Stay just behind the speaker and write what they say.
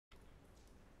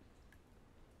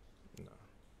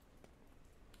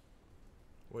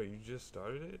Wait, you just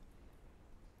started it?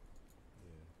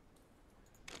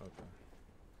 Yeah. Okay.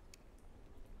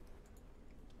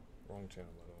 Wrong channel,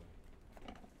 by the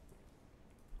way.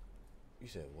 You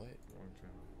said what? Wrong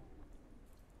channel.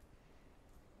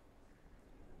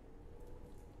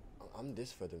 I'm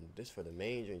this for the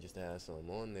main joint, just to have something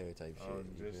on there type Oh, shit.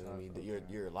 You just feel me? okay.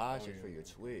 Your live Oh, shit yeah, for your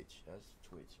yeah. Twitch. That's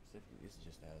Twitch specifically. This is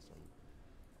just to have some.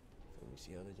 Let me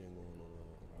see other joint going on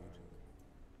YouTube.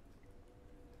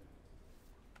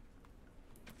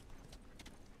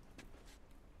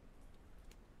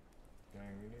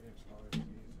 Dang, we need to charge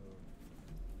these up.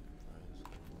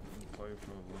 We play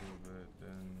for a little bit,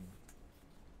 then.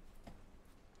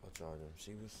 I'll charge them.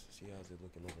 See how's it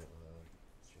looking over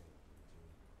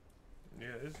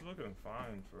Yeah, it's looking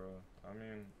fine for. I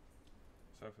mean,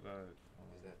 except for that.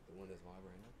 Is that the one that's live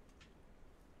right now?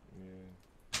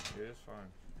 Yeah, it's fine.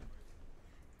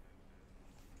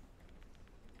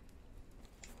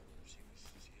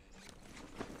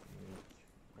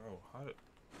 Bro, how did?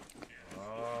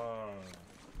 Ah.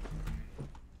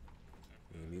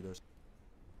 You mute us.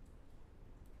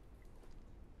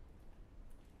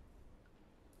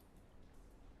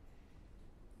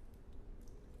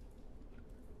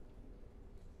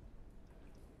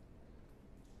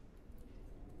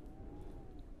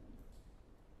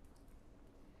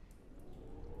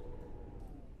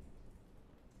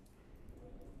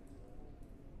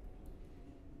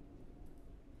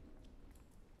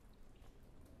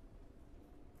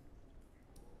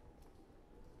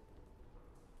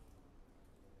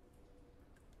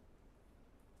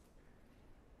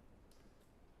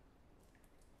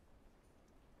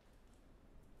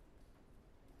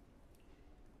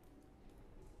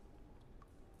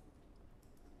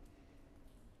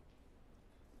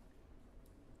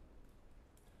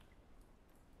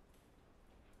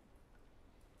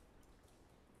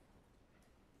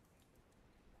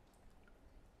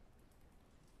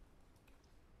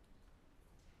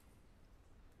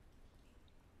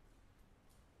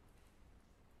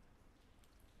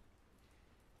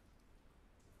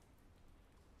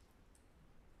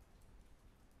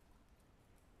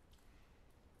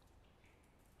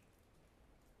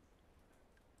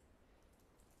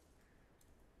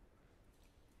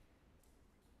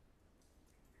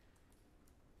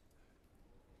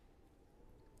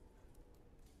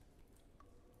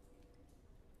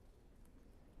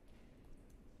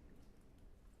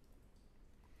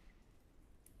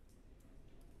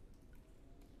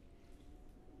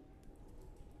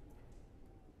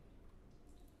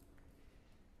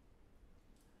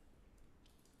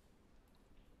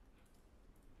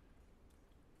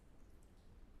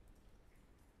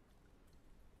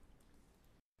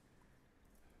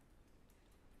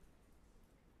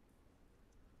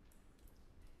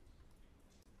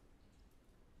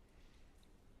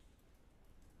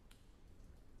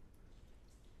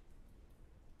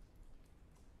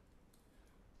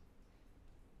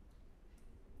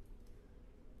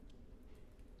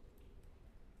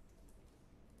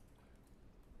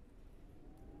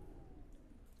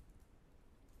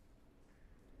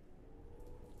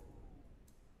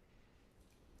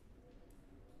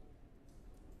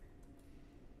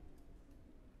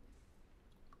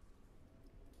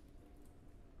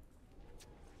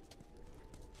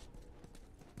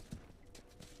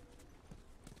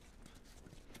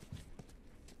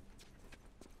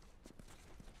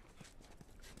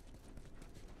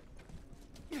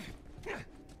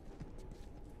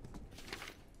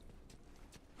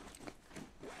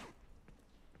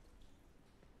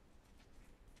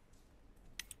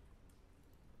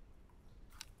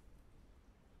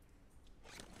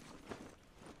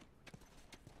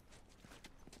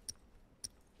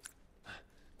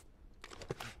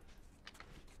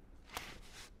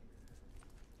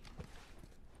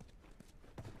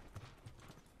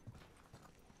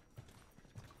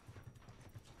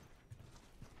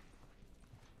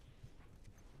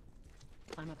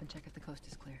 Climb up and check if the coast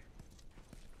is clear.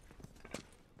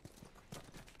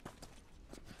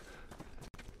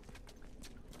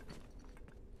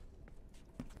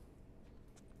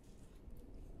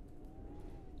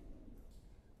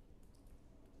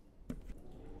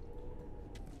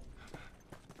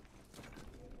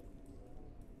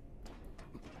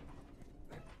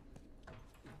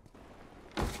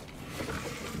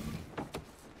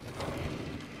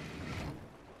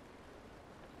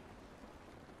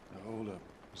 Now hold up.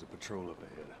 There's a patrol up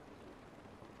ahead.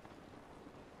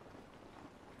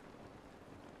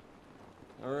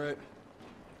 All right.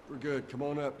 We're good. Come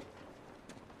on up.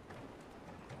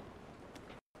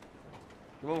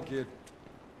 Come on, kid.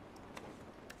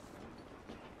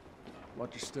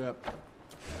 Watch your step.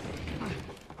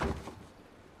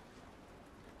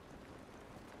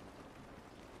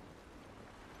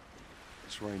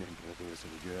 This rain ain't gonna do us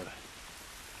any good.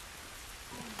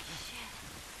 Holy shit.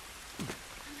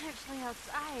 I'm actually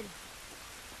outside.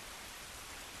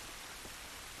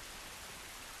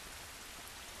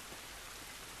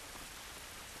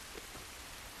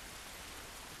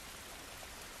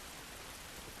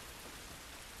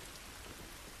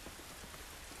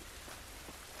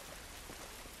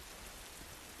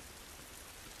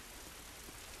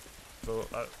 So,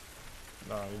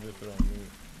 nah, you just put it on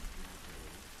mute.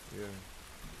 Yeah.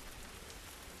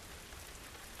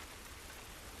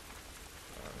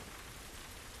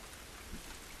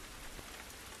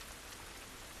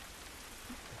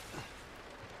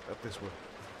 Up this way.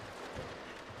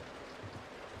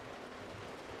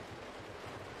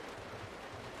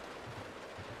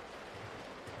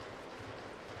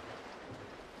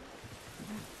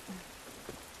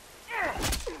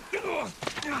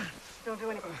 Don't do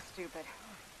anything stupid.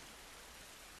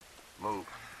 Move.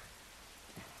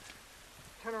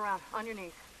 Turn around, on your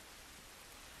knees.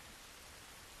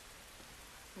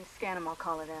 Let me scan him, I'll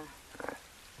call it in.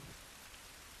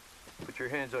 Put your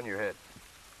hands on your head.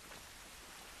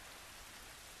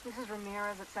 This is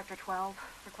Ramirez at Sector 12,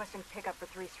 requesting pickup for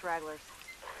 3 stragglers.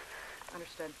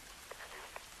 Understood.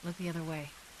 Look the other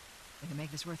way. We can make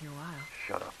this worth your while.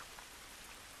 Shut up.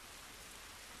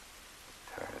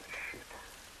 Tired of this shit.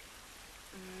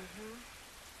 Mm-hmm.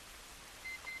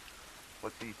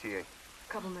 What's the ETA?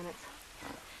 Couple minutes.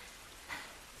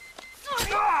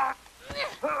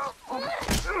 Oh,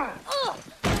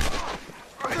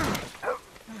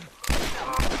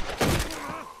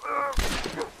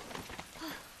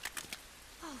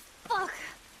 fuck.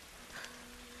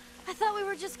 I thought we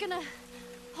were just gonna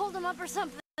hold him up or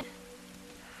something. Oh,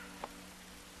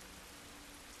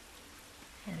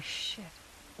 shit.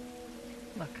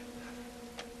 Look.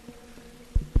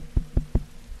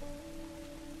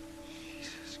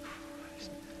 Jesus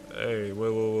Christ. Hey,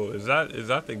 wait. Is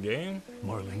that the game?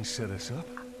 Marlene set us up?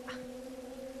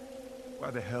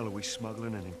 Why the hell are we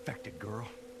smuggling an infected girl?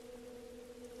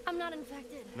 I'm not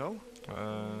infected. No?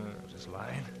 Just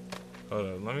lying. Hold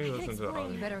on, let me listen to the explain.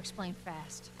 audio. You better explain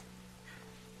fast.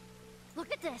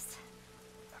 Look at this.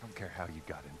 I don't care how you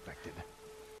got infected.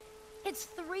 It's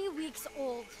 3 weeks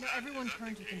old. No, everyone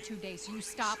turns within 2 days, so you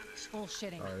stop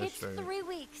bullshitting. Alright, It's straight. 3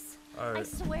 weeks. Alright. I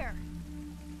swear.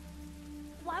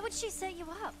 Why would she set you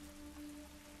up?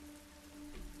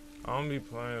 I'm gonna be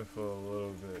playing for a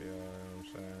little bit, y'all, you know what I'm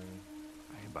saying?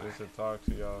 I ain't buying Just to it. talk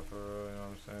to y'all for real, you know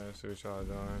what I'm saying? See what y'all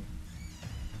doing.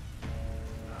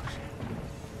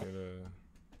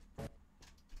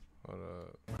 Hold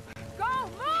up. Go,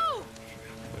 move!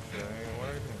 This shit ain't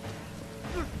working.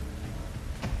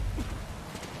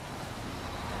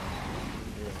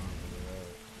 Yeah,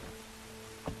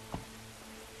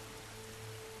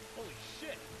 Holy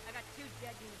shit! I got 2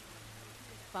 dead units.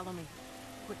 Follow me.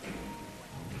 Quickly.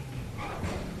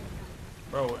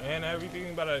 bro, and everything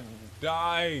about to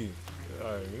die.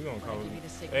 Alright, we gonna come. Give me the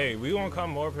signal. Hey, we gonna come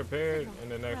more prepared in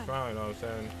the next round, you know what I'm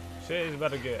saying? Shit is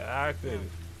about to get active.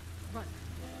 Run.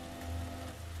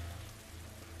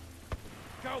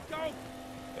 Go, go!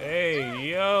 Hey,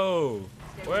 yo!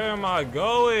 Where am I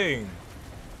going?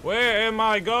 Where am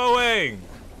I going?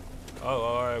 Oh,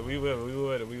 alright, we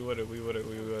with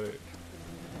it.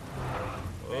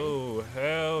 Oh,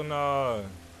 hell nah.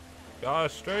 Y'all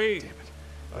straight?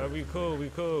 Alright, we cool.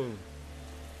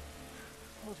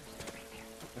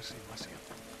 Let's see.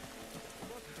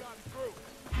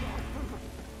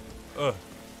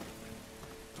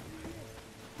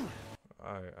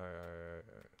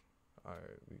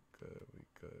 Alright, we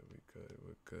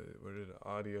good. Where did the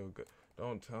audio go?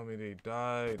 Don't tell me they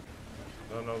died.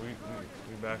 No, we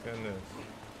back in this.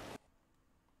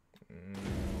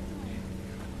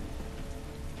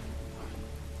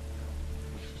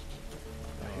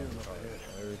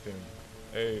 Everything.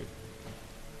 Hey,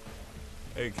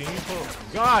 can you pull?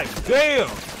 God damn!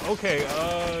 Okay,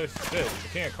 shit. I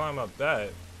can't climb up that.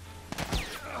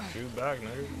 Shoot back,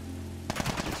 nigga.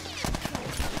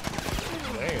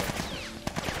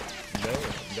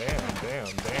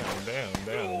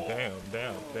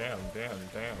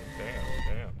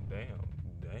 Damn.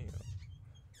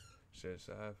 Shit,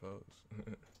 sad, folks.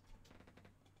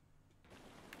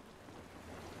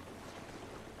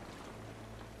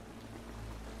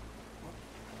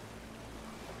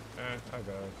 I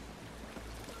got it.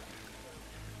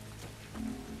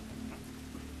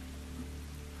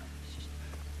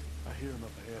 I hear him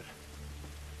up ahead.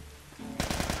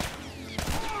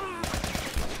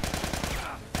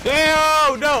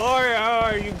 Damn! No!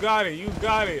 Alright, you got it.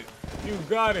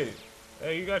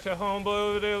 Hey, you got your homeboy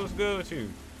over there? What's good with you?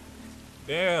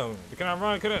 Damn. Can I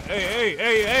run? Can I? Hey.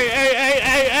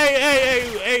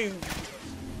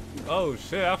 Oh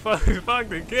shit, I fucked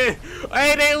the kid.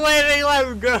 Hey, they winning,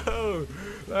 let's go.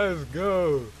 Let's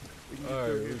go.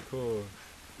 Alright, we cool.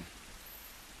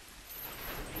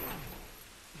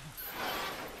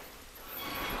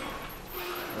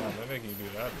 Oh, they make you do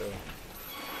that though.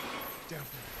 Down.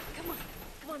 Come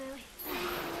on, Ellie.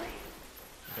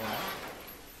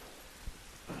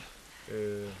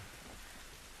 Yeah.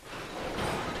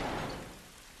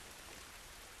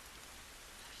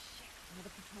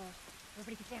 Another patrol.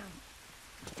 Everybody get down.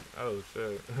 Oh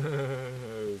shit.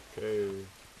 Okay.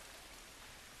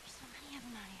 There's so many of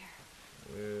them out here.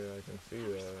 Yeah, I can see How are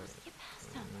we that. supposed to get past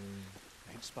them?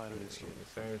 Ain't spotted this shit.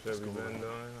 The same shit we've been doing.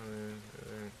 I mean,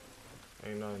 it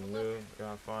ain't nothing new.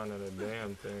 Gotta find a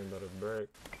damn thing but a brick.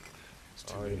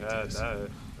 Already had that.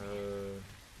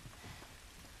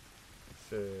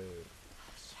 Shit.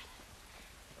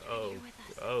 Oh,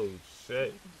 oh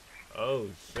shit. Oh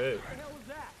shit. What the hell was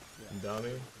that?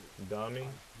 Dummy.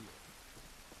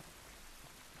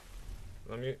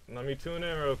 Let me tune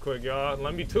in real quick, y'all.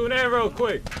 Let me tune in real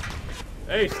quick.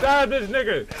 Hey, stab this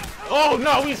nigga. Oh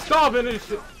no, we stopping this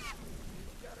shit.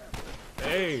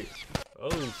 Hey.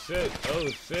 Oh shit. Oh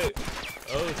shit.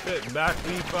 Oh shit. Back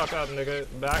the fuck up, nigga.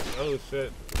 Back. Oh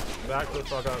shit. Back the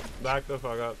fuck up. Back the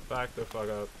fuck up. Back the fuck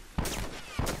up.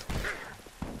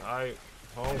 Alright.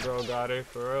 Homegirl got it.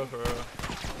 For real, for real.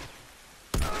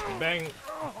 Bang.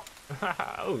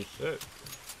 Oh shit.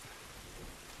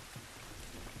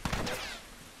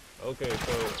 Okay,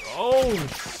 so. Oh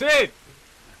shit!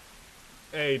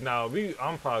 Hey, now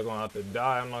I'm probably gonna have to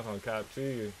die. I'm not gonna cap to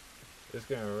you. It's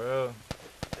getting real.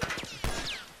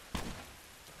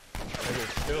 Nigga,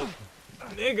 still.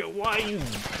 Nigga, why you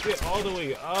get all the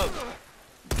way up?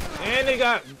 And they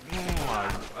got. Oh my.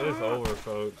 It's over,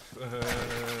 folks.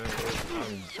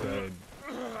 I'm dead.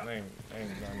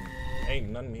 Ain't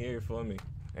nothing here for me.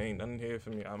 Ain't nothing here for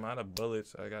me. I'm out of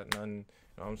bullets. I got nothing. You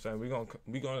know what I'm saying?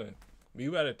 We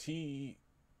better tee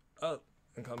up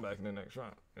and come back in the next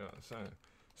round. You know what I'm saying?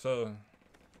 So,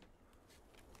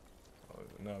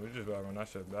 no, we just gotta run that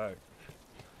shit back.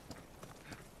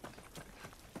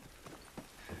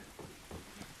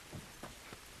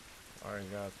 Already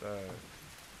got that.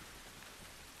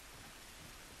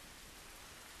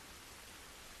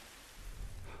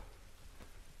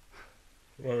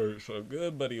 Word, so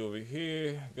good buddy over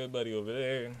here, good buddy over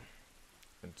there,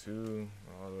 and 2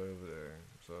 all the way over there.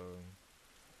 So,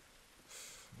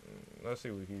 let's see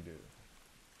what he do.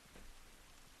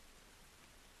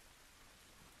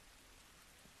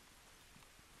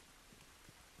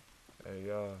 Hey,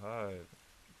 y'all, hide.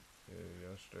 Yeah,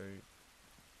 y'all straight.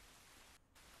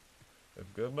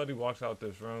 If good buddy walks out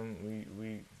this room,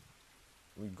 we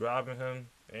grabbing him,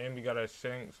 and we got a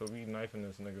shank, so we knifing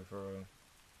this nigga for real.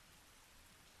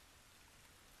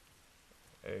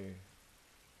 Hey.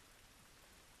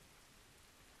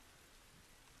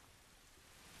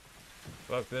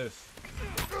 Fuck this.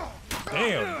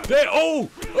 Damn. Oh!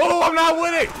 Oh, I'm not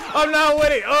with it! I'm not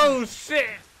with it! Oh, shit!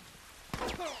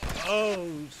 Oh,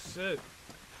 shit.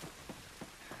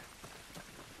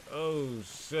 Oh,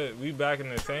 shit. We back in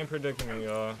the same predicament,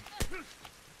 y'all.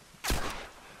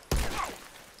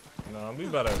 Nah, we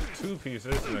about to 2-piece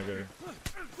this nigga.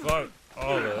 Fuck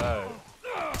all of that.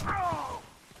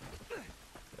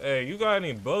 Hey, you got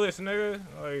any bullets, nigga?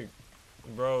 Like,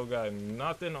 bro, got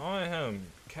nothing on him.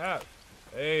 Cap.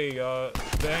 Hey, y'all.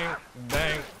 Bang,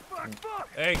 bang.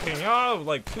 Hey, can y'all,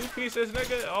 like, 2-piece this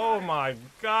nigga? Oh, my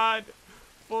God.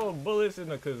 Full of bullets in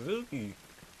the Kazuki.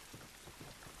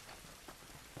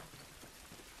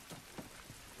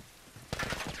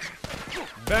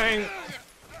 Bang.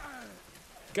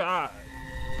 God.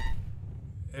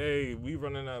 Hey, we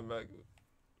running that back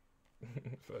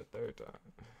for the 3rd time.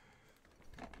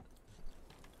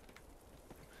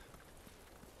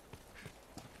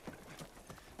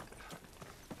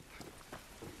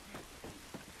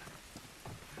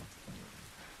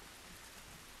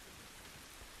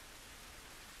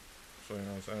 So, you know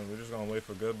what I'm saying? We're just gonna wait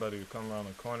for good buddy to come around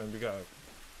the corner. We got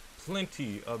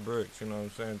plenty of bricks, you know what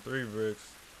I'm saying? 3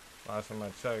 bricks. Last time I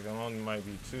checked, it only might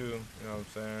be 2, you know what I'm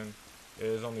saying? It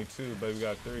is only 2, but we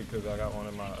got 3 because I got one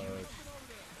in my,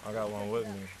 I got one with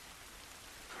me.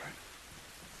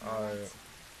 Alright.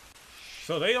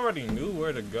 So they already knew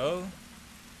where to go.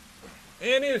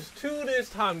 And it's 2 this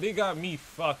time. They got me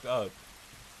fucked up.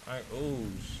 Alright, oh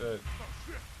shit.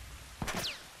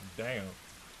 Damn.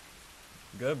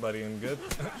 Good buddy and good.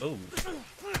 Oh.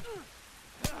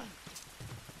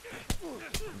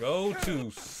 Go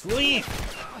to sleep.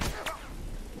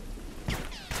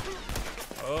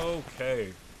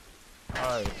 Okay.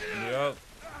 Alright, yep.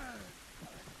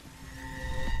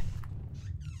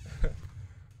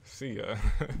 See ya.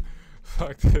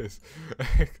 Fuck this.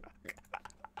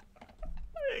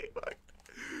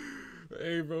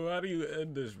 Hey, bro, how do you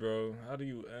end this, bro? How do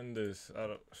you end this? I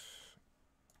don't.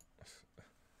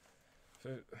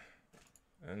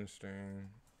 End stream,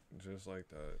 just like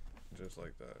that, just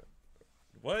like that.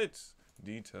 What?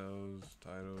 Details,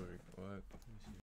 title, what?